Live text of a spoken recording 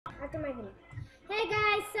after my video. Hey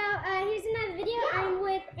guys, so here's another video. I'm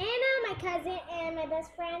with Anna, my cousin, and my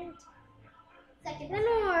best friend,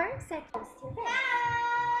 Lenore. Second.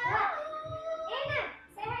 Hi! Anna,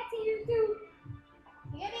 say hi to YouTube.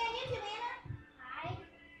 You're gonna be on YouTube, Anna?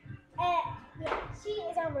 Hi. Yeah, she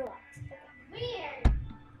is on Roblox. Weird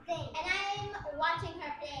thing. And I'm watching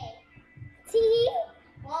her play. Tee.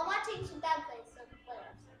 Well, I'm watching some dad play, so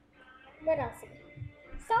whatever. What else?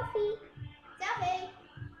 Selfie. Selfie.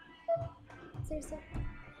 Seriously.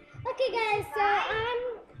 Okay guys, so I'm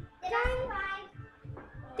done.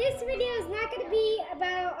 This video is not going to be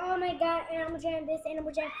about, oh my god, Animal Jam this,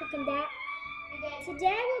 Animal Jam freaking that.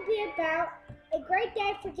 Today will be about a great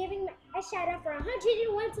day for giving a shout out for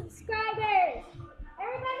 101 subscribers.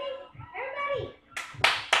 Everybody,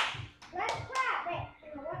 let's clap. Wait,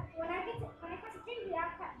 when I catch a drink, I'll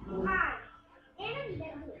clap. Hi. Anna, you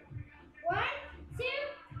gotta do it. 1, 2,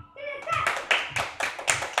 3, clap.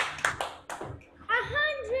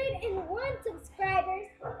 101 subscribers.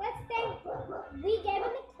 Let's say we gave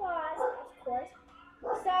them applause, of course.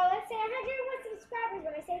 So let's say 101 subscribers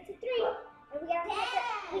when I say it to 3, and we gotta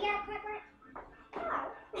clap right. Oh.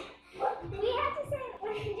 We have to say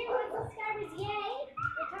 101 subscribers, yay!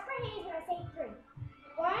 And clap our hands when I say 3.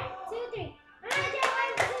 1, 2, 3.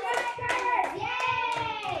 101 subscribers, yay!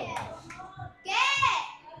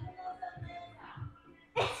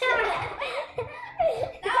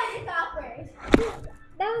 That was awkward.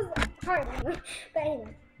 That was hard, but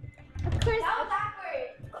anyway. Of course, That was awkward.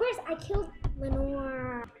 Of course, I killed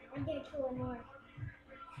Lenore. I'm gonna kill Lenore.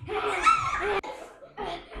 I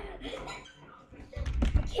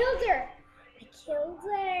killed her.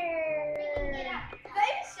 Get up.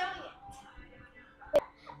 They're showing it.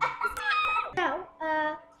 So, I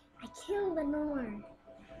killed Lenore.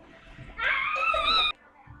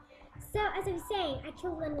 So, as I was saying, I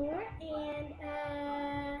killed Lenore, and,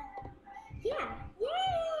 yeah. Yay!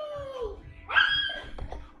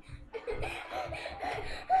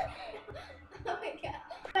 Oh my god.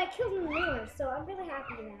 I killed Lenore, so I'm really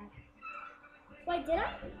happy with that. Wait, did I?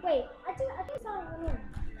 Wait, I think I saw Lenore.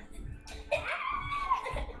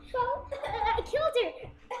 So, I killed her.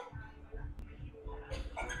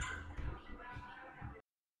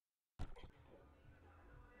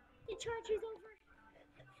 The charge is over.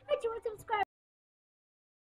 I joined subscribe.